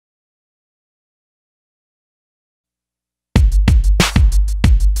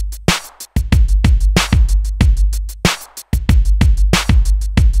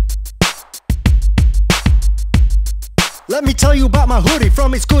my hoodie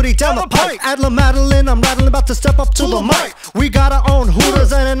from East Gude down the Pike. Madeline, I'm rattling, about to step up to the mic. We got our own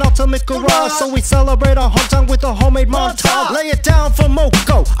Hooters and an ultimate garage, so we celebrate our hometown with a homemade montage. Lay it down for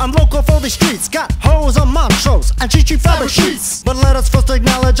MoCo, I'm local for the streets. Got hoes on Montrose and J.C.C fabric sheets. But let us first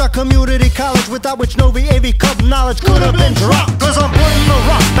acknowledge our community college, without which no VAV Cup knowledge could have been dropped. Cause I'm putting the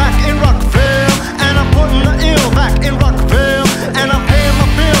rock back in Rockville, and I'm putting the ill back in Rockville, and I'm paying my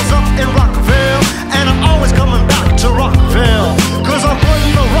bills up in Rockville, and I'm always coming back to Rockville. Cause I'm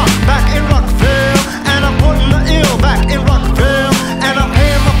putting the rock back in Rockville, and I'm putting the ill back in Rockville, and I'm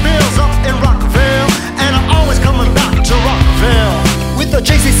paying my bills up in Rockville, and I'm always coming back to Rockville. With the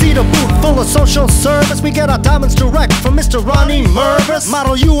J.C.C to boot, full of social service, we get our diamonds direct from Mr. Ronnie Mervis.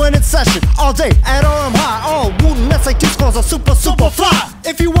 Model UN in session all day at RM High. All Wooton S.A.T scores are superfly.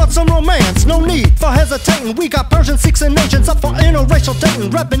 If you want some romance, no need for hesitating. We got Persians, Sikhs, and Asians up for interracial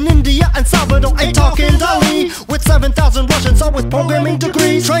dating. Reppin' India and Salvador, ain't talking Dali. With 7,000 Russians, all with programming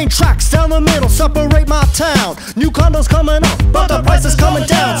degrees. Train tracks down the middle, separate my town. New condos coming up, but the price is coming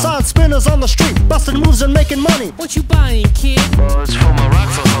down. Sign spinners on the street, busting moves and making money. What you buying, kid? It's for my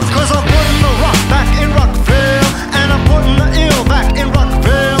Rockville hoodie. Cause I'm putting the rock back in Rockville, and I'm putting the ill back in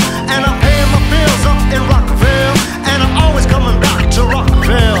Rockville, and I'm paying my bills up in Rockville, and I'm always coming back to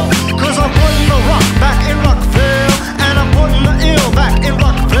Rockville. Cause I'm putting the rock back in Rockville, and I'm putting the ill back in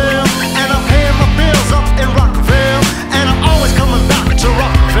Rockville, and I'm paying my bills up in Rockville, and I'm always coming back to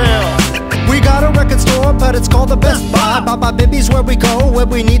Rockville. We got a record store, but it's called the Best Buy. Buy babies where we go, where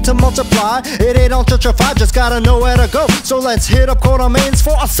we need to multiply. It ain't all gentrified, just gotta know where to go. So let's hit up quarter mains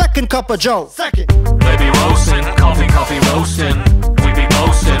for a second cup of Joe. Second. Baby roasting, coffee roasting. We be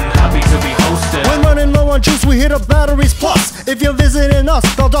boasting, happy to be hosting. When running low on juice, we hit up Batteries Plus. If you're visiting us,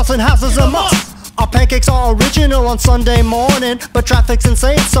 Dawson House is a must. Our pancakes are original on Sunday morning, but traffic's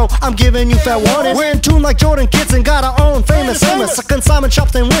insane, so I'm giving you fair warning. We're in tune like Jordan kids and got our own famous consignment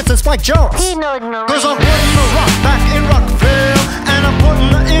shops and Wits and Spike Jones. Cause I'm putting the rock back in Rockville, and I'm putting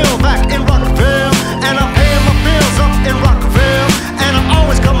the ill back in Rockville, and I'm paying my bills up in Rockville, and I'm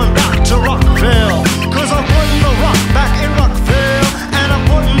always coming back to Rockville. Cause I'm putting the rock back in Rockville, and I'm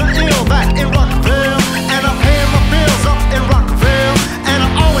putting the ill back in Rockville, and I'm paying my bills up in Rockville, and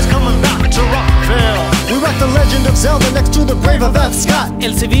I'm always coming back to Rockville. We rock the legend of Zelda next to the grave of F. Scott.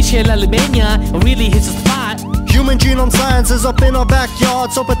 El ceviche la limeña really hits the spot. Human genome science is up in our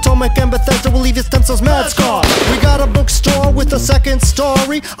backyard, so Potomac and Bethesda will leave your stem cells mad scarred. We got a bookstore with a second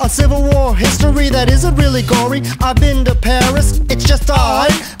story, a Civil War history that isn't really gory. I've been to Paris, it's just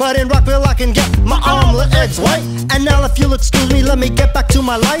alright, but in Rockville I can get my omelet eggs white. And now if you'll excuse me, let me get back to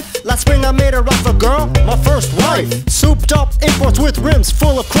my life. Last spring I made a Rockville girl my first wife. Souped up imports with rims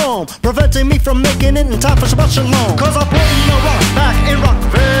full of chrome, preventing me from making it in time for Shabbat Shalom. Cause I'm putting the rock back in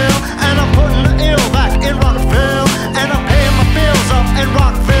Rockville, and I'm putting the ill back in Rockville,